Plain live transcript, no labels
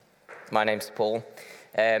My name's Paul.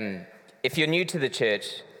 If you're new to the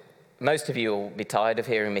church, most of you will be tired of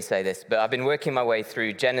hearing me say this, but I've been working my way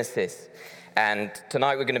through Genesis, and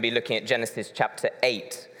tonight we're going to be looking at Genesis chapter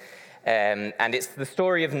 8, and it's the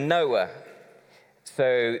story of Noah.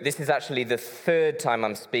 So this is actually the third time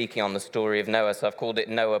I'm speaking on the story of Noah, so I've called it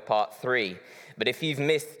Noah Part 3. But if you've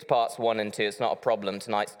missed parts 1 and 2, it's not a problem.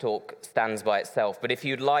 Tonight's talk stands by itself. But if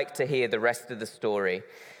you'd like to hear the rest of the story,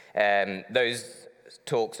 those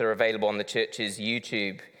talks are available on the church's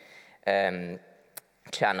YouTube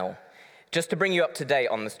channel. Just to bring you up to date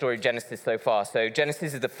on the story of Genesis so far. So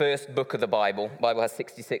Genesis is the first book of the Bible. The Bible has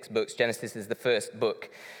 66 books. Genesis is the first book.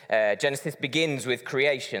 Genesis begins with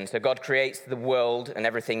creation. So God creates the world and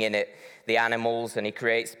everything in it, the animals, and he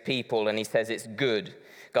creates people, and he says it's good.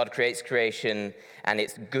 God creates creation, and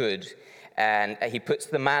it's good. And he puts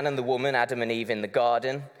the man and the woman, Adam and Eve, in the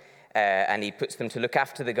garden, and he puts them to look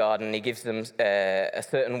after the garden, and he gives them a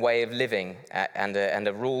certain way of living and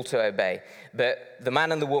a rule to obey. But the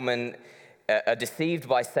man and the woman are deceived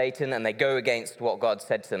by Satan, and they go against what God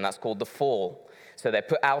said to them. That's called the fall. So they're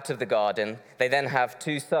put out of the garden. They then have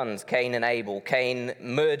two sons, Cain and Abel. Cain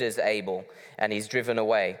murders Abel, and he's driven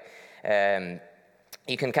away.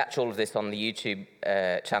 You can catch all of this on the YouTube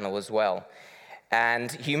channel as well.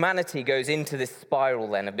 And humanity goes into this spiral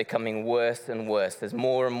then of becoming worse and worse. There's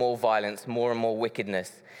more and more violence, more and more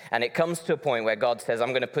wickedness. And it comes to a point where God says, I'm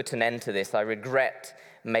going to put an end to this. I regret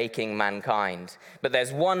making mankind. But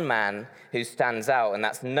there's one man who stands out, and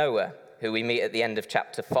that's Noah, who we meet at the end of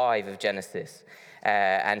chapter 5 of Genesis.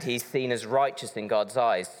 And he's seen as righteous in God's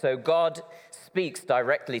eyes. So God speaks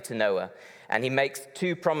directly to Noah. And he makes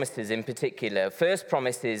two promises in particular. First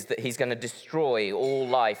promise is that he's going to destroy all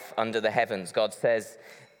life under the heavens. God says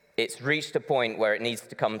it's reached a point where it needs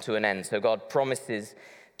to come to an end. So God promises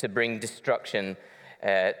to bring destruction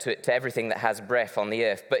to everything that has breath on the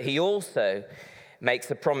earth. But he also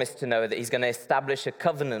makes a promise to Noah that he's going to establish a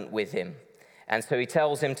covenant with him. And so he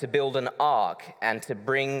tells him to build an ark and to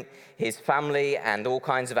bring his family and all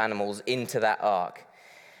kinds of animals into that ark.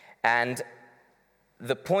 And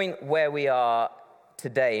the point where we are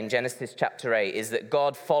today in Genesis chapter 8 is that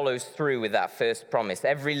God follows through with that first promise.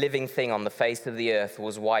 Every living thing on the face of the earth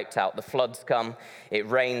was wiped out. The floods come, it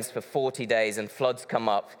rains for 40 days, and floods come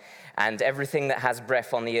up, and everything that has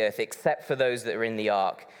breath on the earth, except for those that are in the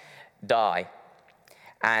ark, die.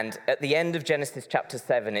 And at the end of Genesis chapter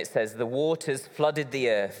 7, it says, the waters flooded the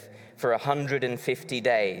earth for 150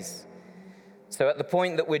 days. So at the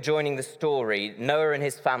point that we're joining the story, Noah and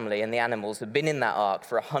his family and the animals have been in that ark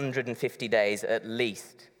for 150 days at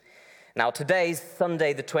least. Now today's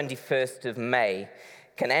Sunday, the 21st of May.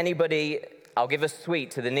 Can anybody, I'll give a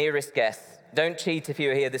sweet to the nearest guess. Don't cheat if you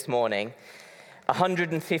were here this morning.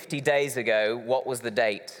 150 days ago, what was the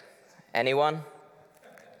date? Anyone?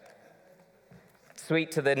 Sweet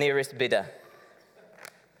to the nearest bidder.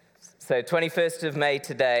 So 21st of May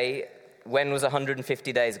today. When was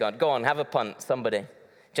 150 days ago? Go on, have a punt, somebody.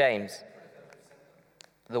 James.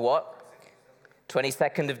 The what?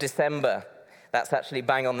 22nd of December. That's actually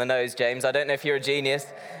bang on the nose, James. I don't know if you're a genius.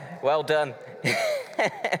 Well done.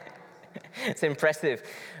 It's impressive.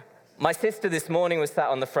 My sister this morning was sat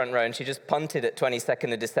on the front row, and she just punted at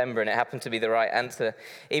 22nd of December, and it happened to be the right answer.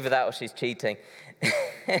 Either that or she's cheating.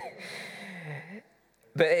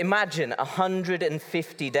 But imagine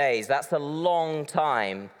 150 days. That's a long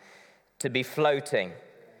time to be floating.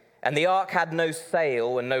 And the ark had no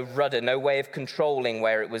sail and no rudder, no way of controlling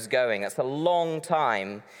where it was going. That's a long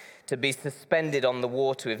time to be suspended on the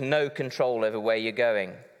water with no control over where you're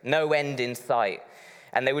going, no end in sight.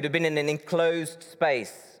 And they would have been in an enclosed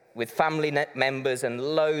space with family members and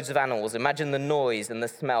loads of animals. Imagine the noise and the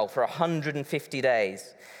smell for 150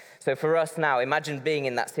 days. So for us now, imagine being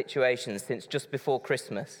in that situation since just before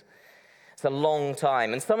Christmas. It's a long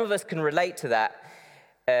time. And some of us can relate to that.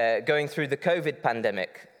 Going through the COVID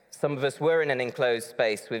pandemic. Some of us were in an enclosed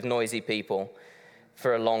space with noisy people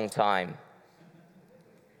for a long time.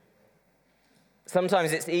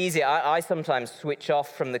 Sometimes it's easy. I sometimes switch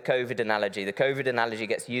off from the COVID analogy. The COVID analogy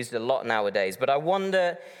gets used a lot nowadays, but I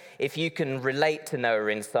wonder if you can relate to Noah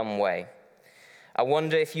in some way. I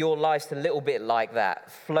wonder if your life's a little bit like that,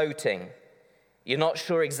 floating. You're not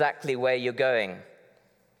sure exactly where you're going.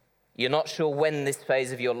 You're not sure when this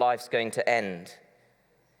phase of your life's going to end.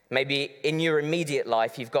 Maybe in your immediate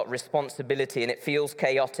life, you've got responsibility and it feels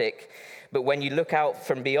chaotic. But when you look out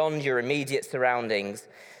from beyond your immediate surroundings,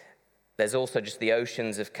 there's also just the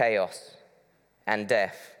oceans of chaos and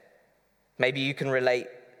death. Maybe you can relate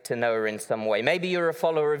to Noah in some way. Maybe you're a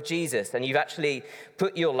follower of Jesus and you've actually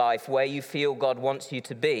put your life where you feel God wants you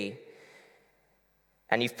to be.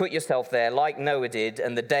 And you've put yourself there like Noah did,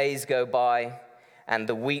 and the days go by and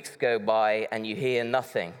the weeks go by and you hear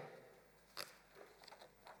nothing.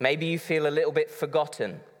 Maybe you feel a little bit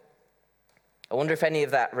forgotten. I wonder if any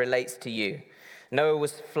of that relates to you. Noah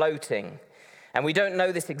was floating. And we don't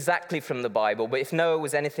know this exactly from the Bible, but if Noah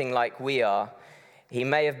was anything like we are, he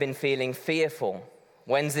may have been feeling fearful.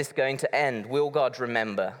 When's this going to end? Will God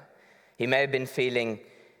remember? He may have been feeling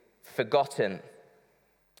forgotten.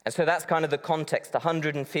 And so that's kind of the context,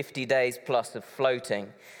 150 days plus of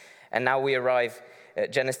floating. And now we arrive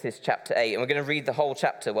at Genesis chapter 8. And we're going to read the whole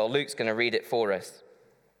chapter. Well, Luke's going to read it for us.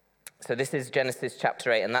 So this is Genesis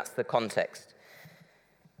chapter 8, and that's the context.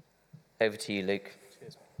 Over to you, Luke.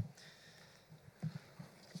 Cheers.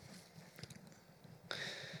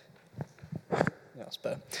 Yeah, that's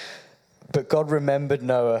better. But God remembered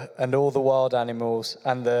Noah and all the wild animals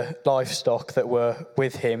and the livestock that were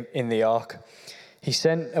with him in the ark. He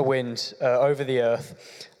sent a wind over the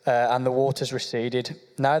earth, and the waters receded.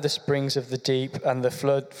 Now the springs of the deep and the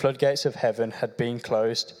floodgates of heaven had been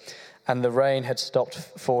closed, and the rain had stopped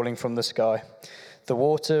falling from the sky. The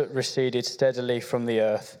water receded steadily from the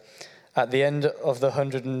earth. At the end of the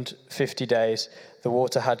 150 days, the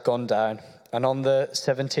water had gone down, and on the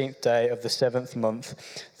 17th day of the 7th month,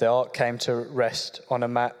 the ark came to rest on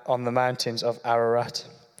the mountains of Ararat.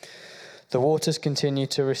 The waters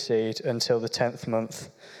continued to recede until the 10th month,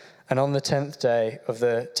 and on the 10th day of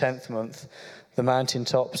the 10th month, the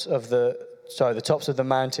tops of the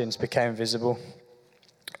mountains became visible.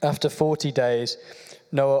 After 40 days,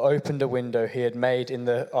 Noah opened a window he had made in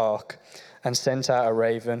the ark and sent out a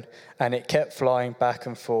raven, and it kept flying back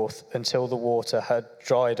and forth until the water had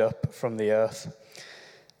dried up from the earth.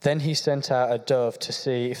 Then he sent out a dove to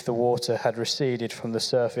see if the water had receded from the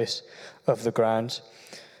surface of the ground.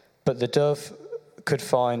 But the dove could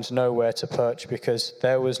find nowhere to perch because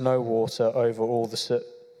there was no water over all the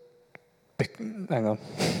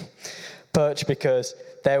perch because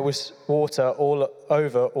there was water all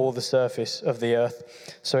over all the surface of the earth.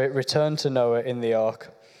 So it returned to Noah in the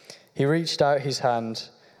ark. He reached out his hand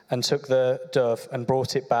and took the dove and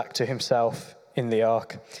brought it back to himself in the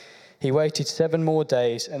ark. He waited 7 more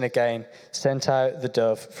days and again sent out the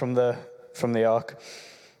dove from the ark.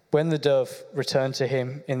 When the dove returned to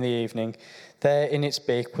him in the evening, there in its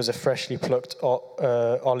beak was a freshly plucked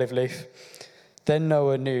olive leaf. Then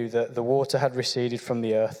Noah knew that the water had receded from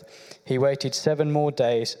the earth. He waited 7 more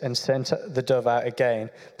days and sent the dove out again,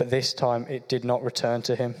 but this time it did not return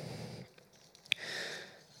to him.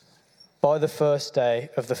 By the first day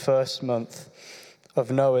of the first month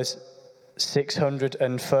of Noah's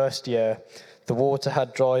 601st year, the water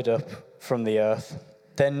had dried up from the earth.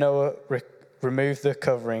 Then Noah removed the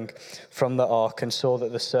covering from the ark and saw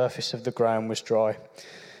that the surface of the ground was dry.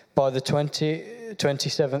 By the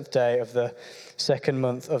 27th day of the second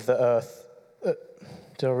month of the earth,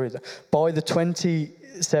 By the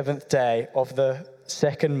 27th day of the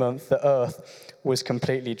second month, the earth was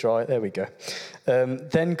completely dry. There we go.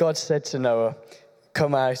 Then God said to Noah,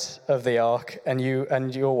 "Come out of the ark, and you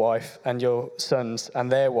and your wife and your sons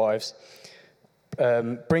and their wives.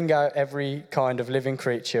 Bring out every kind of living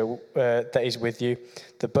creature that is with you,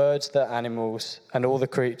 the birds, the animals, and all the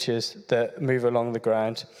creatures that move along the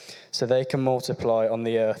ground, so they can multiply on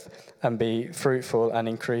the earth and be fruitful and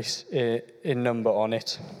increase in number on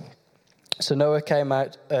it." So Noah came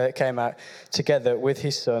out together with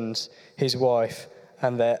his sons, his wife,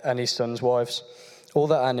 and his sons' wives, all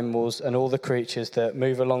the animals and all the creatures that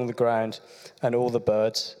move along the ground, and all the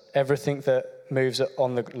birds, everything that moves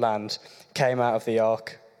on the land, came out of the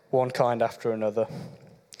ark, one kind after another.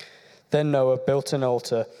 Then Noah built an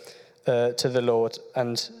altar to the Lord,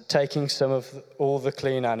 and taking some of all the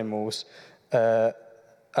clean animals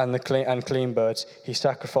and clean birds, he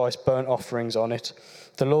sacrificed burnt offerings on it.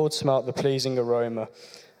 The Lord smelt the pleasing aroma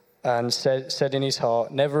and said in his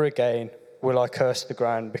heart, "Never again will I curse the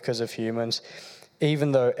ground because of humans,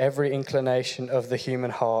 even though every inclination of the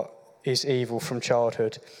human heart is evil from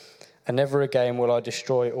childhood. And never again will I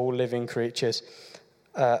destroy all living creatures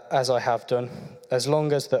as I have done. As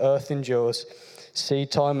long as the earth endures,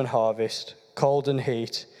 seed time and harvest, cold and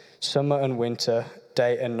heat, summer and winter,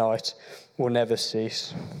 day and night will never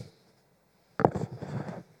cease."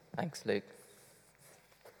 Thanks, Luke.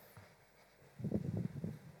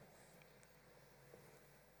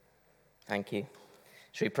 Thank you.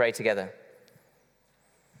 Should we pray together?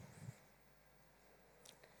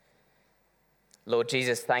 Lord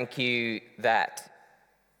Jesus, thank you that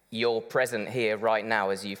you're present here right now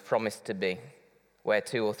as you've promised to be, where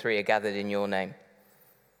 2 or 3 are gathered in your name.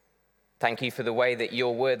 Thank you for the way that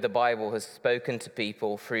your word, the Bible, has spoken to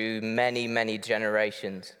people through many, many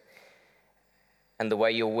generations. and the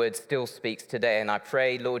way your word still speaks today. And I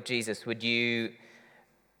pray, Lord Jesus, would you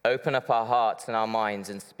open up our hearts and our minds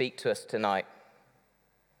and speak to us tonight.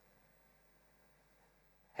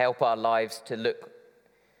 Help our lives to look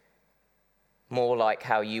more like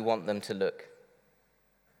how you want them to look.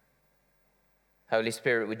 Holy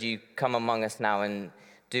Spirit, would you come among us now and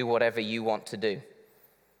do whatever you want to do?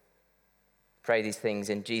 Pray these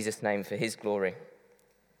things in Jesus' name for his glory.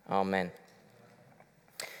 Amen.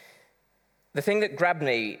 The thing that grabbed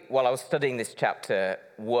me while I was studying this chapter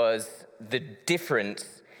was the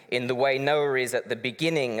difference in the way Noah is at the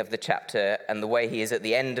beginning of the chapter and the way he is at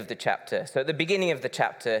the end of the chapter. So at the beginning of the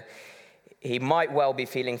chapter, he might well be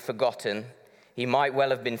feeling forgotten. He might well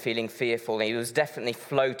have been feeling fearful. He was definitely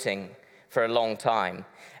floating for a long time.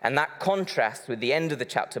 And that contrasts with the end of the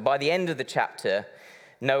chapter. By the end of the chapter,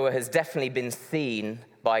 Noah has definitely been seen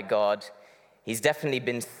by God. He's definitely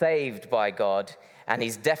been saved by God. And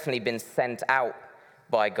he's definitely been sent out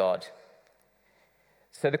by God.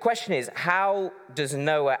 So the question is, how does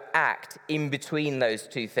Noah act in between those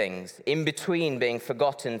two things? In between being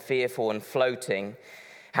forgotten, fearful, and floating,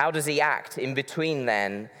 how does he act in between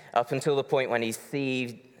then, up until the point when he's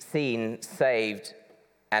seen, saved,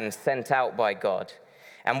 and sent out by God?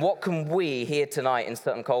 And what can we here tonight in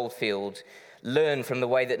Sutton Coldfield learn from the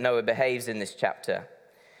way that Noah behaves in this chapter?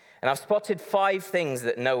 And I've spotted 5 things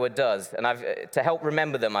that Noah does, and to help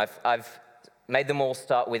remember them, I've made them all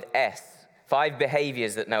start with S. 5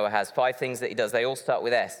 behaviors that Noah has, 5 things that he does. They all start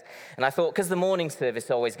with S. And I thought, because the morning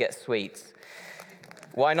service always gets sweets,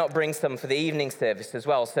 why not bring some for the evening service as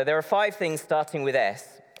well? So there are 5 things starting with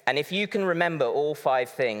S. And if you can remember all 5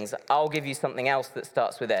 things, I'll give you something else that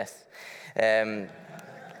starts with S.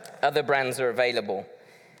 Other brands are available.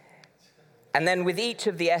 And then with each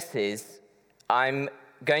of the S's, I'm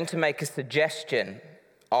going to make a suggestion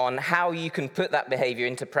on how you can put that behavior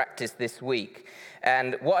into practice this week.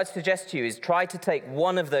 And what I'd suggest to you is try to take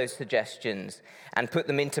one of those suggestions and put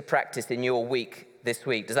them into practice in your week this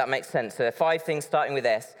week. Does that make sense? So there are 5 things starting with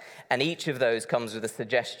S, and each of those comes with a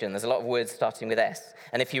suggestion. There's a lot of words starting with S.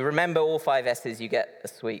 And if you remember all 5 S's, you get a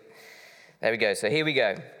sweet. There we go. So here we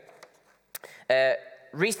go.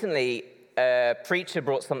 Recently, a preacher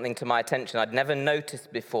brought something to my attention I'd never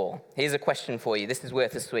noticed before. Here's a question for you. This is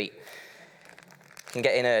worth a sweet. You can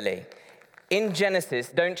get in early. In Genesis,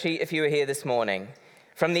 don't cheat if you were here this morning,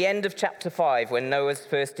 from the end of chapter 5, when Noah's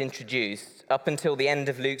first introduced, up until the end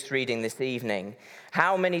of Luke's reading this evening,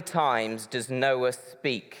 how many times does Noah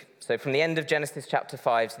speak? So from the end of Genesis chapter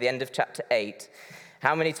 5 to the end of chapter 8,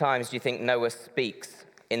 how many times do you think Noah speaks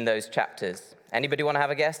in those chapters? Anybody want to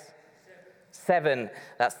have a guess? 7.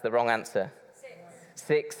 That's the wrong answer.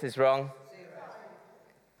 6 is wrong.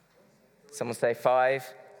 Someone say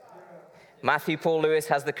 5. Matthew Paul Lewis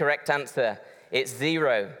has the correct answer. It's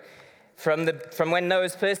 0. From when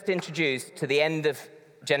Noah's first introduced to the end of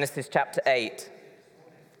Genesis chapter 8.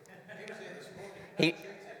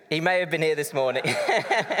 He may have been here this morning.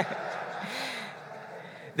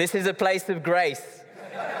 This is a place of grace.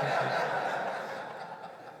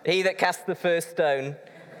 He that cast the first stone.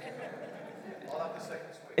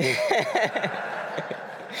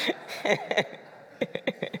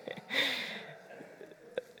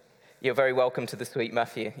 You're very welcome to the sweet,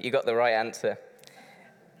 Matthew. You got the right answer.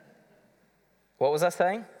 What was I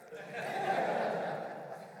saying?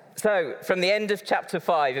 So, from the end of chapter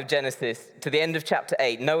 5 of Genesis to the end of chapter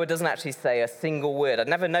 8, Noah doesn't actually say a single word. I'd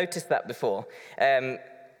never noticed that before.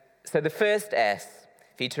 So the first S,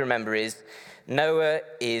 for you to remember, is Noah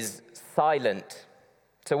is silent.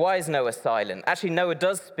 So why is Noah silent? Actually, Noah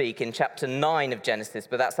does speak in chapter 9 of Genesis,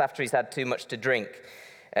 but that's after he's had too much to drink.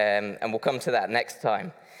 And we'll come to that next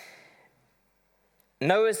time.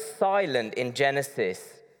 Noah's silent in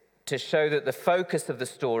Genesis to show that the focus of the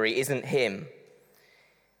story isn't him.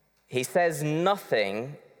 He says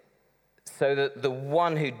nothing so that the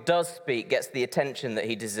one who does speak gets the attention that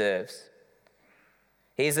he deserves.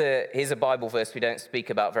 Here's a Bible verse we don't speak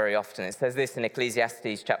about very often. It says this in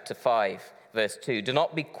Ecclesiastes chapter 5, verse 2. Do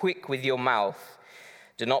not be quick with your mouth.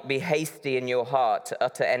 Do not be hasty in your heart to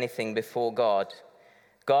utter anything before God.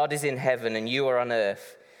 God is in heaven and you are on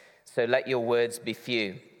earth, so let your words be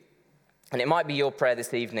few. And it might be your prayer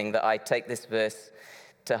this evening that I take this verse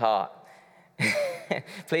to heart.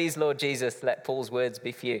 Please, Lord Jesus, let Paul's words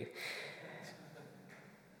be few.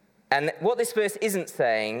 And what this verse isn't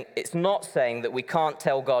saying, it's not saying that we can't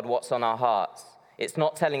tell God what's on our hearts. It's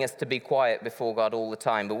not telling us to be quiet before God all the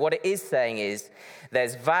time. But what it is saying is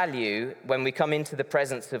there's value when we come into the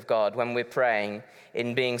presence of God, when we're praying,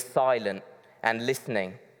 in being silent and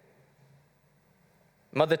listening.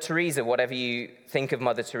 Mother Teresa, whatever you think of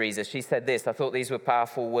Mother Teresa, she said this. I thought these were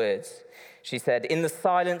powerful words. She said, "In the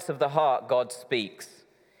silence of the heart, God speaks.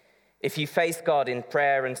 If you face God in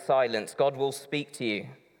prayer and silence, God will speak to you.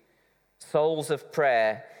 Souls of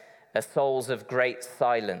prayer are souls of great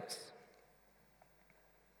silence."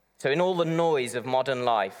 So in all the noise of modern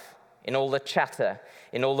life, in all the chatter,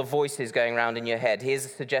 in all the voices going around in your head, here's a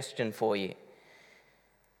suggestion for you.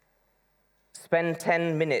 Spend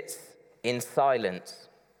 10 minutes in silence.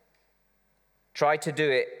 Try to do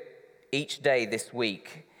it each day this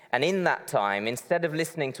week. And in that time, instead of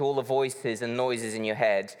listening to all the voices and noises in your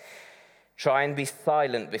head, try and be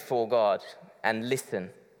silent before God and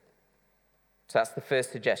listen. So that's the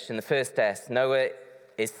first suggestion. The first S, Noah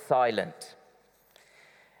is silent.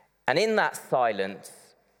 And in that silence,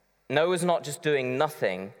 Noah's not just doing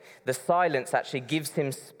nothing. The silence actually gives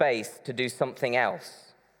him space to do something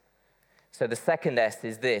else. So the second S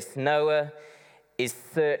is this: Noah is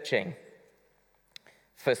searching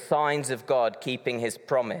for signs of God keeping his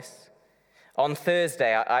promise. On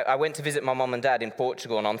Thursday, I went to visit my mom and dad in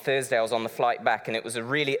Portugal, and on Thursday I was on the flight back, and it was a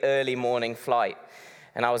really early morning flight,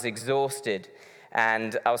 and I was exhausted,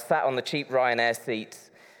 and I was sat on the cheap Ryanair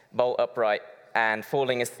seats, bolt upright, and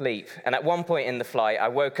falling asleep. And at one point in the flight, I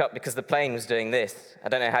woke up because the plane was doing this. I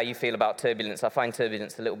don't know how you feel about turbulence. I find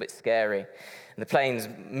turbulence a little bit scary. And the plane's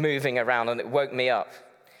moving around, and it woke me up.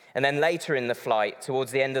 And then later in the flight,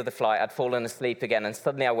 towards the end of the flight, I'd fallen asleep again, and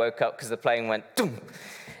suddenly I woke up because the plane went doom,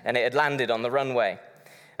 and it had landed on the runway.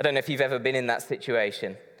 I don't know if you've ever been in that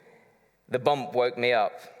situation. The bump woke me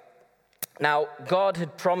up. Now, God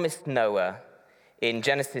had promised Noah in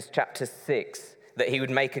Genesis chapter 6 that he would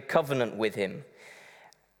make a covenant with him.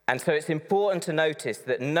 And so it's important to notice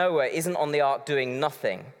that Noah isn't on the ark doing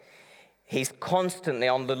nothing. He's constantly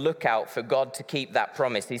on the lookout for God to keep that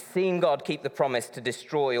promise. He's seen God keep the promise to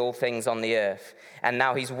destroy all things on the earth. And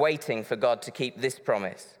now he's waiting for God to keep this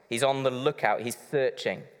promise. He's on the lookout. He's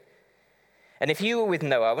searching. And if you were with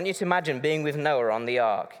Noah, I want you to imagine being with Noah on the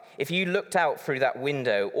ark. If you looked out through that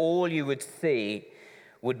window, all you would see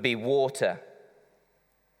would be water.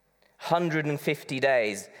 150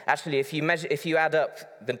 days. Actually, if you add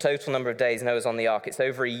up the total number of days Noah's on the ark, it's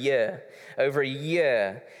over a year. Over a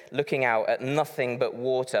year looking out at nothing but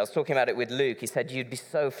water. I was talking about it with Luke. He said you'd be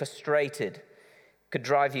so frustrated. Could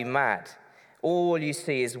drive you mad. All you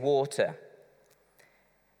see is water.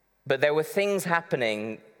 But there were things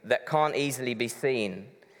happening that can't easily be seen.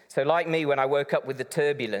 So like me, when I woke up with the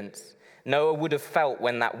turbulence, Noah would have felt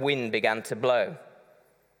when that wind began to blow.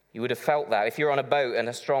 You would have felt that. If you're on a boat and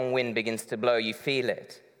a strong wind begins to blow, you feel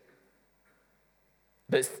it.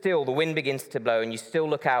 But still, the wind begins to blow and you still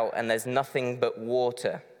look out and there's nothing but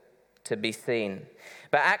water to be seen.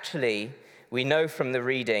 But actually, we know from the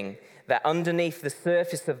reading that underneath the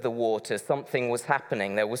surface of the water, something was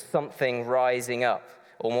happening. There was something rising up,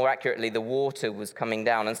 or more accurately, the water was coming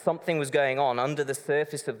down, and something was going on under the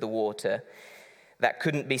surface of the water that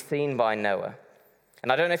couldn't be seen by Noah.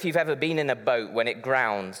 And I don't know if you've ever been in a boat when it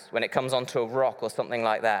grounds, when it comes onto a rock or something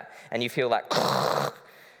like that, and you feel that.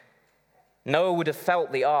 Noah would have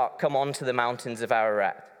felt the ark come onto the mountains of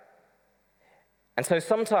Ararat. And so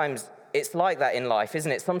sometimes it's like that in life,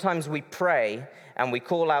 isn't it? Sometimes we pray and we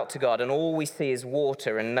call out to God and all we see is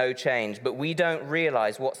water and no change, but we don't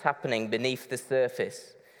realize what's happening beneath the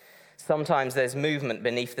surface. Sometimes there's movement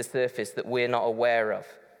beneath the surface that we're not aware of.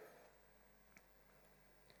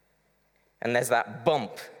 And there's that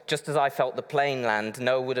bump. Just as I felt the plane land,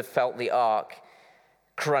 Noah would have felt the ark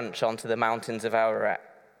crunch onto the mountains of Ararat.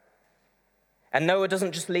 And Noah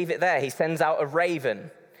doesn't just leave it there. He sends out a raven,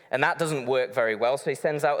 and that doesn't work very well, so he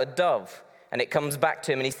sends out a dove, and it comes back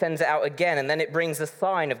to him, and he sends it out again, and then it brings a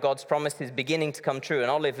sign of God's promises beginning to come true, an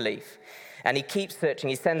olive leaf. And he keeps searching.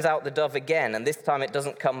 He sends out the dove again, and this time it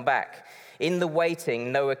doesn't come back. In the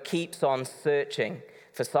waiting, Noah keeps on searching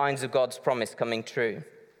for signs of God's promise coming true.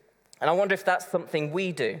 And I wonder if that's something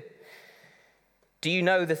we do. Do you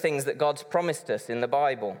know the things that God's promised us in the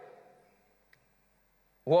Bible?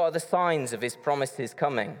 What are the signs of his promises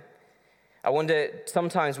coming? I wonder,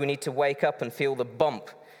 sometimes we need to wake up and feel the bump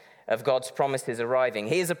of God's promises arriving.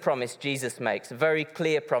 Here's a promise Jesus makes, a very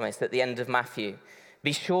clear promise at the end of Matthew.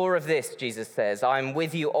 Be sure of this, Jesus says, I am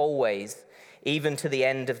with you always, even to the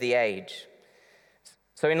end of the age.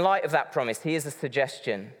 So in light of that promise, here's a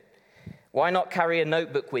suggestion. Why not carry a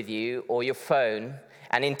notebook with you or your phone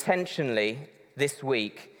and intentionally this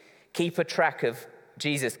week keep a track of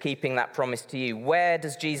Jesus keeping that promise to you? Where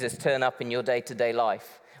does Jesus turn up in your day-to-day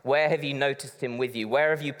life? Where have you noticed him with you?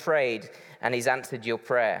 Where have you prayed and he's answered your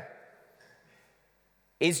prayer?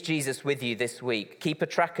 Is Jesus with you this week? Keep a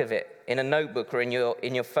track of it in a notebook or in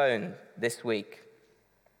your phone this week.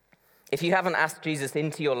 If you haven't asked Jesus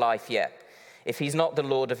into your life yet, if he's not the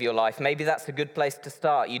Lord of your life, maybe that's a good place to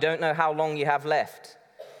start. You don't know how long you have left.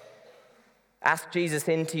 Ask Jesus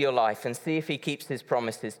into your life and see if he keeps his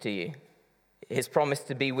promises to you, his promise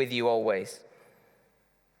to be with you always.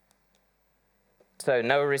 So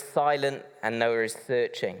Noah is silent and Noah is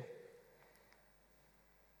searching.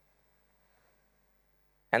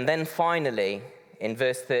 And then finally, in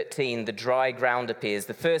verse 13, the dry ground appears.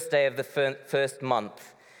 The first day of the first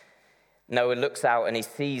month, Noah looks out and he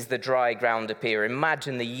sees the dry ground appear.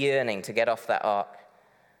 Imagine the yearning to get off that ark.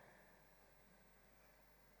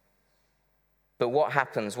 But what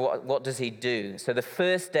happens? What does he do? So the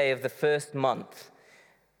first day of the first month,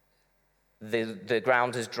 the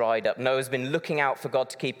ground has dried up. Noah's been looking out for God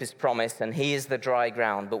to keep his promise, and he is the dry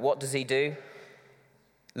ground. But what does he do?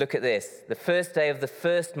 Look at this. The first day of the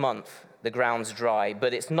first month, the ground's dry,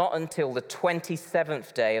 but it's not until the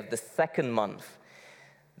 27th day of the second month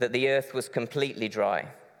that the earth was completely dry.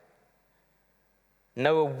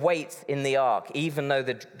 Noah waits in the ark, even though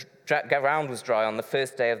the ground was dry on the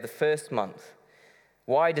first day of the first month.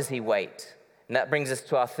 Why does he wait? And that brings us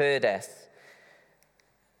to our third S.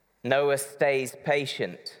 Noah stays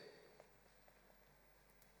patient.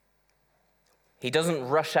 He doesn't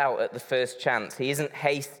rush out at the first chance. He isn't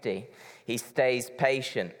hasty. He stays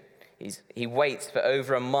patient. He waits for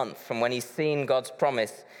over a month from when he's seen God's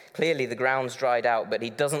promise. Clearly the ground's dried out, but he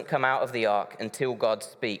doesn't come out of the ark until God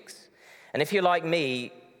speaks. And if you're like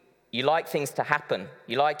me, you like things to happen.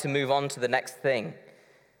 You like to move on to the next thing.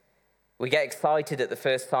 We get excited at the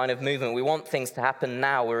first sign of movement. We want things to happen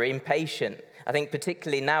now. We're impatient. I think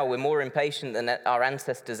particularly now we're more impatient than our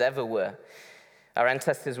ancestors ever were. Our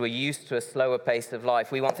ancestors were used to a slower pace of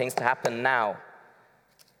life. We want things to happen now.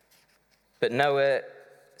 But Noah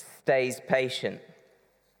stays patient.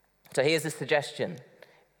 So here's a suggestion.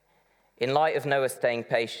 In light of Noah staying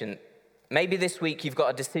patient, maybe this week you've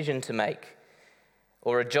got a decision to make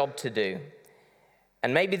or a job to do.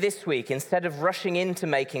 And maybe this week, instead of rushing into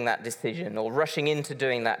making that decision or rushing into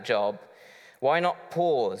doing that job, why not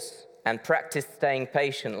pause and practice staying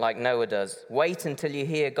patient like Noah does? Wait until you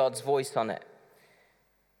hear God's voice on it.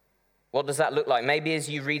 What does that look like? Maybe as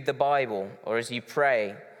you read the Bible, or as you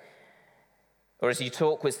pray, or as you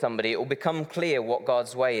talk with somebody, it will become clear what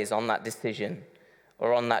God's way is on that decision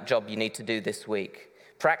or on that job you need to do this week.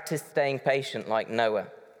 Practice staying patient like Noah.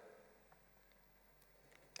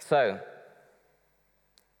 So,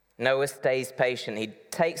 Noah stays patient. He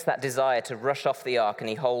takes that desire to rush off the ark and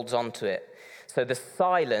he holds on to it. So the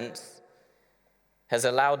silence has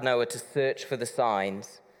allowed Noah to search for the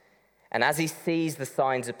signs. And as he sees the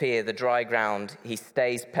signs appear, the dry ground, he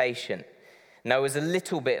stays patient. Noah's a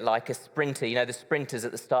little bit like a sprinter. You know, the sprinters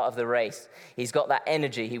at the start of the race. He's got that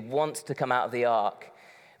energy. He wants to come out of the ark,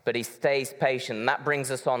 but he stays patient. And that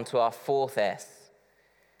brings us on to our fourth S.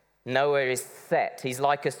 Noah is set. He's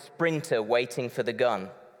like a sprinter waiting for the gun.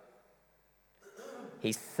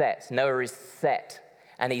 He's set. Noah is set,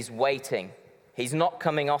 and he's waiting. He's not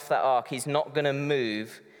coming off that ark. He's not going to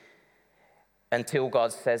move until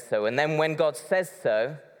God says so. And then when God says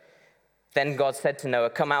so, then God said to Noah,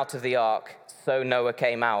 "Come out of the ark." So Noah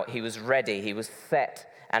came out. He was ready. He was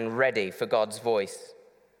set and ready for God's voice.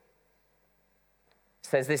 It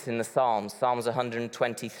says this in the Psalms, Psalms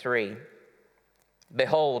 123.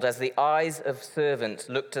 "Behold, as the eyes of servants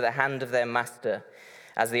look to the hand of their master,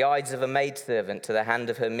 as the eyes of a maidservant to the hand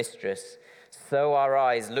of her mistress, so our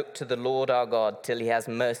eyes look to the Lord our God till he has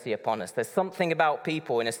mercy upon us." There's something about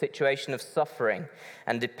people in a situation of suffering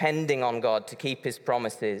and depending on God to keep his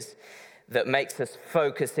promises that makes us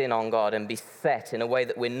focus in on God and be set in a way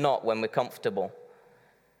that we're not when we're comfortable.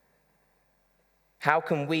 How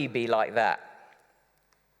can we be like that?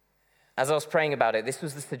 As I was praying about it, this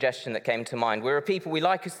was the suggestion that came to mind. We're a people, we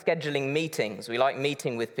like scheduling meetings. We like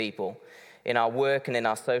meeting with people in our work and in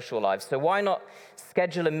our social lives. So why not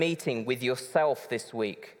schedule a meeting with yourself this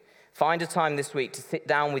week? Find a time this week to sit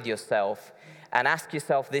down with yourself and ask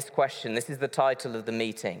yourself this question. This is the title of the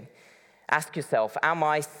meeting. Ask yourself, am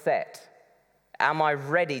I set? Am I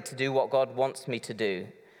ready to do what God wants me to do?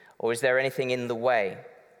 Or is there anything in the way?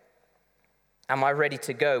 Am I ready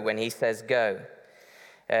to go when he says go?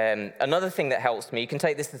 Another thing that helps me, you can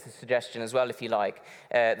take this as a suggestion as well if you like,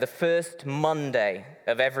 the first Monday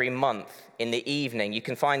of every month in the evening, you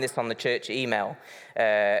can find this on the church email,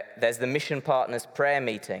 there's the Mission Partners prayer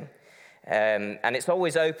meeting. And it's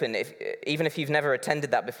always open, even if you've never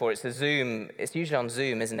attended that before. It's usually on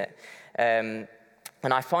Zoom, isn't it?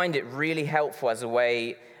 And I find it really helpful as a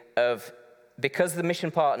way of, because the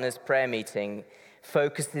Mission Partners prayer meeting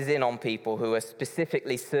focuses in on people who are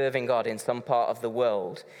specifically serving God in some part of the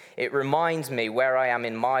world, it reminds me where I am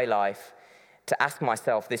in my life to ask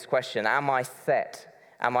myself this question: am I set?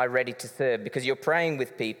 Am I ready to serve? Because you're praying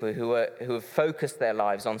with people who have focused their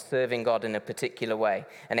lives on serving God in a particular way,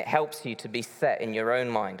 and it helps you to be set in your own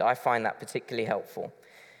mind. I find that particularly helpful.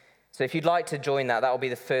 So if you'd like to join that will be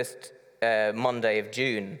the first Monday of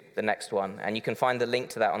June, the next one, and you can find the link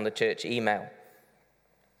to that on the church email.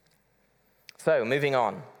 So, moving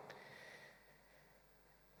on.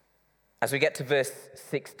 As we get to verse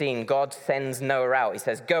 16, God sends Noah out. He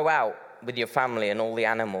says, go out with your family and all the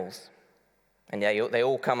animals. And they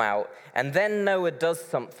all come out. And then Noah does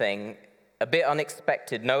something a bit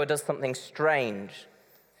unexpected. Noah does something strange.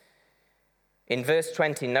 In verse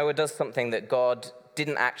 20, Noah does something that God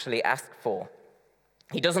didn't actually ask for.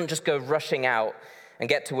 He doesn't just go rushing out and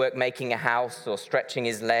get to work making a house or stretching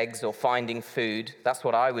his legs or finding food. That's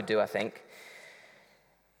what I would do, I think.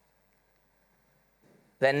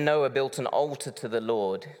 Then Noah built an altar to the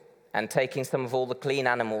Lord, and taking some of all the clean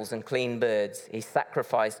animals and clean birds, he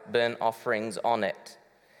sacrificed burnt offerings on it.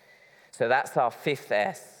 So that's our fifth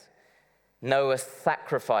S. Noah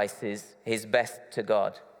sacrifices his best to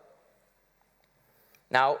God.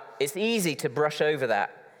 Now, it's easy to brush over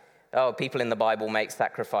that. Oh, people in the Bible make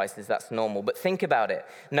sacrifices, that's normal. But think about it.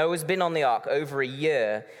 Noah's been on the ark over a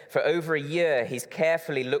year. For over a year, he's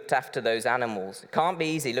carefully looked after those animals. It can't be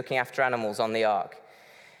easy looking after animals on the ark.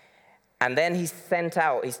 And then he's sent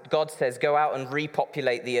out, God says, go out and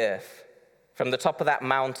repopulate the earth. From the top of that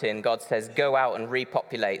mountain, God says, go out and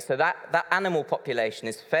repopulate. So that animal population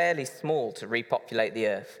is fairly small to repopulate the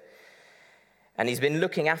earth. And he's been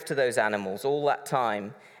looking after those animals all that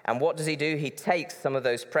time. And what does he do? He takes some of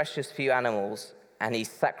those precious few animals and he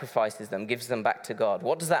sacrifices them, gives them back to God.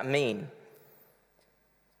 What does that mean?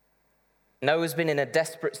 Noah's been in a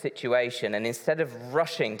desperate situation, and instead of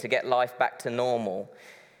rushing to get life back to normal,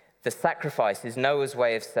 the sacrifice is Noah's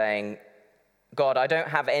way of saying, God, I don't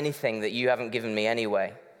have anything that you haven't given me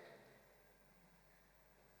anyway.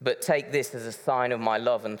 But take this as a sign of my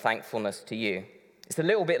love and thankfulness to you. It's a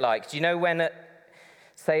little bit like, do you know when,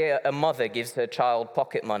 say, a mother gives her child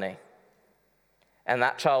pocket money, and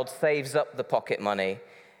that child saves up the pocket money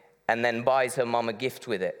and then buys her mom a gift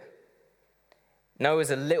with it?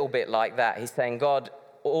 Noah's a little bit like that. He's saying, God,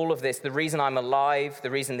 all of this, the reason I'm alive,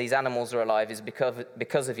 the reason these animals are alive is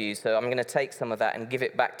because of you. So I'm going to take some of that and give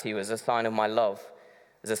it back to you as a sign of my love,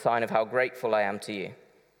 as a sign of how grateful I am to you.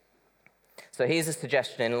 So here's a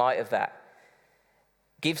suggestion in light of that.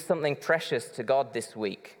 Give something precious to God this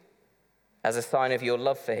week as a sign of your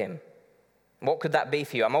love for him. What could that be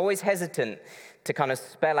for you? I'm always hesitant to kind of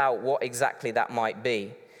spell out what exactly that might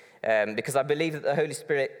be, because I believe that the Holy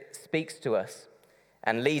Spirit speaks to us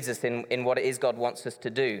and leads us in what it is God wants us to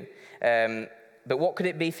do. But what could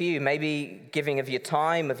it be for you? Maybe giving of your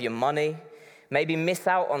time, of your money. Maybe miss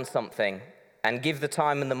out on something and give the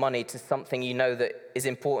time and the money to something you know that is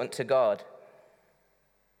important to God.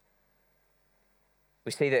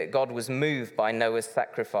 We see that God was moved by Noah's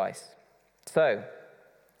sacrifice. So,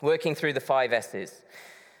 working through the 5 S's.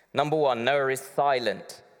 Number 1, Noah is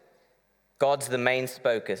silent. God's the main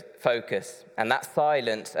focus, and that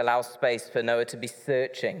silence allows space for Noah to be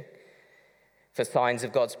searching for signs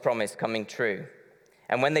of God's promise coming true.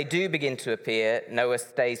 And when they do begin to appear, Noah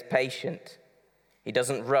stays patient. He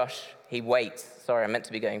doesn't rush, he waits. Sorry, I meant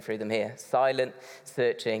to be going through them here. Silent,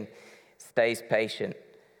 searching, stays patient.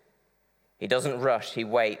 He doesn't rush, he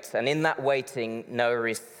waits. And in that waiting, Noah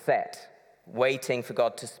is set, waiting for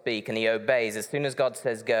God to speak, and he obeys. As soon as God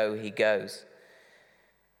says go, he goes.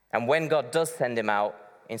 And when God does send him out,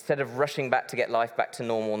 instead of rushing back to get life back to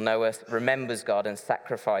normal, Noah remembers God and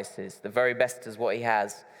sacrifices the very best as what he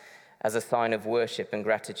has as a sign of worship and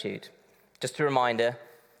gratitude. Just a reminder,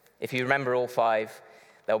 if you remember all 5,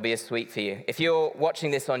 there'll be a sweet for you. If you're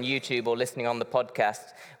watching this on YouTube or listening on the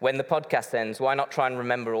podcast, when the podcast ends, why not try and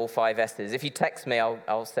remember all 5 S's? If you text me,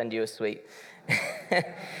 I'll send you a sweet.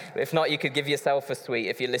 If not, you could give yourself a sweet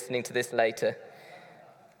if you're listening to this later.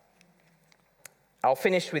 I'll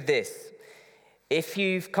finish with this. If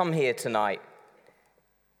you've come here tonight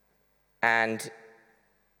and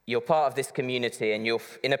you're part of this community and you're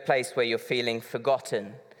in a place where you're feeling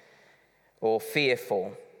forgotten or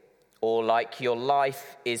fearful, or like your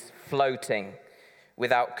life is floating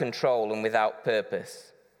without control and without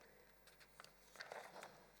purpose,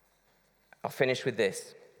 I'll finish with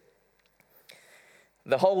this.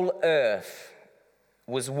 The whole earth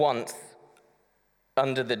was once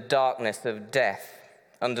under the darkness of death,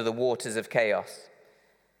 under the waters of chaos,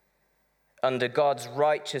 under God's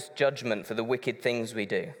righteous judgment for the wicked things we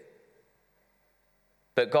do.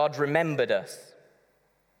 But God remembered us.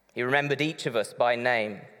 He remembered each of us by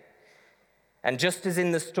name. And just as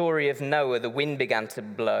in the story of Noah, the wind began to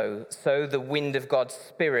blow, so the wind of God's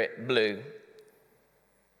Spirit blew.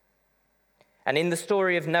 And in the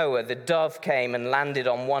story of Noah, the dove came and landed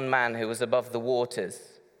on one man who was above the waters.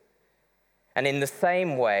 And in the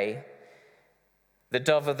same way, the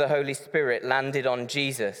dove of the Holy Spirit landed on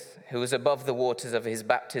Jesus, who was above the waters of his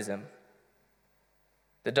baptism.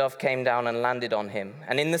 The dove came down and landed on him.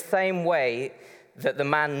 And in the same way that the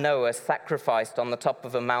man Noah sacrificed on the top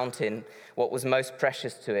of a mountain what was most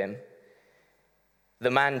precious to him,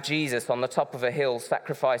 the man Jesus on the top of a hill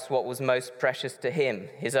sacrificed what was most precious to him,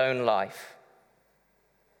 his own life.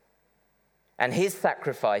 And his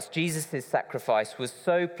sacrifice, Jesus' sacrifice, was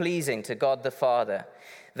so pleasing to God the Father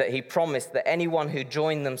that he promised that anyone who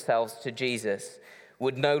joined themselves to Jesus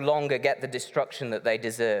would no longer get the destruction that they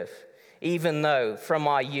deserve, even though from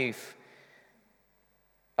our youth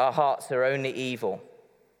our hearts are only evil.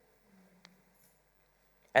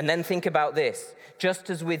 And then think about this.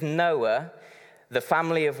 Just as with Noah, the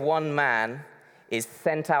family of one man is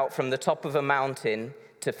sent out from the top of a mountain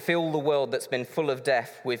to fill the world that's been full of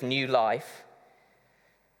death with new life,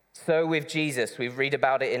 so with Jesus, we read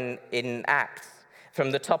about it in Acts.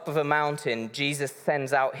 From the top of a mountain, Jesus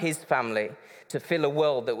sends out his family to fill a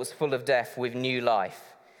world that was full of death with new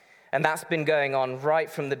life. And that's been going on right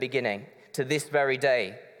from the beginning to this very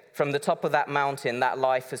day. From the top of that mountain, that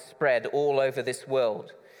life has spread all over this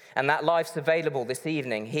world. And that life's available this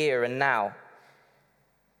evening, here and now.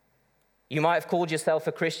 You might have called yourself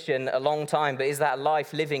a Christian a long time, but is that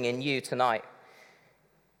life living in you tonight?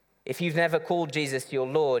 If you've never called Jesus your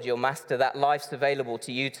Lord, your Master, that life's available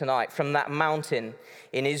to you tonight. From that mountain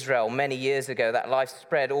in Israel many years ago, that life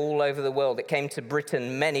spread all over the world. It came to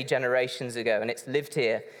Britain many generations ago, and it's lived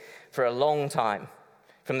here for a long time,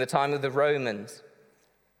 from the time of the Romans.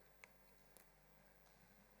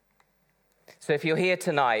 So if you're here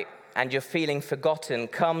tonight and you're feeling forgotten,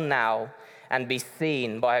 come now and be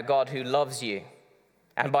seen by a God who loves you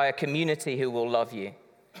and by a community who will love you.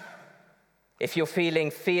 If you're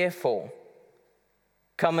feeling fearful,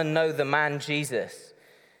 come and know the man Jesus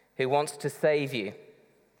who wants to save you.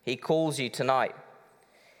 He calls you tonight.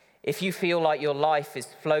 If you feel like your life is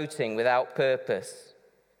floating without purpose,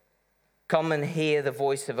 come and hear the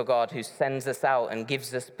voice of a God who sends us out and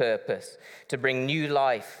gives us purpose to bring new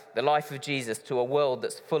life, the life of Jesus, to a world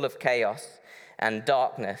that's full of chaos and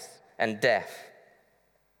darkness and death.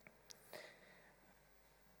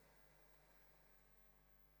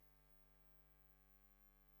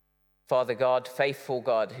 Father God, faithful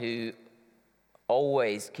God, who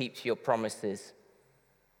always keeps your promises,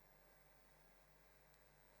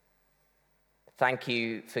 thank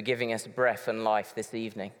you for giving us breath and life this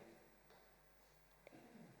evening.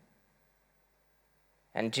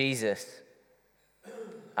 And Jesus,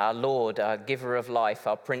 our Lord, our giver of life,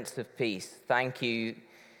 our Prince of Peace, thank you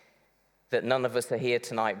that none of us are here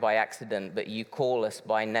tonight by accident, but you call us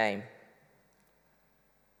by name.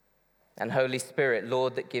 And Holy Spirit,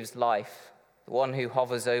 Lord that gives life, the one who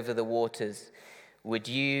hovers over the waters, would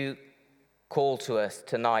you call to us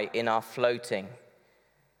tonight in our floating,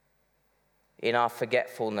 in our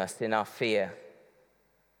forgetfulness, in our fear?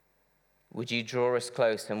 Would you draw us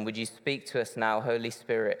close, and would you speak to us now, Holy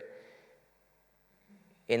Spirit,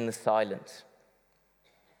 in the silence?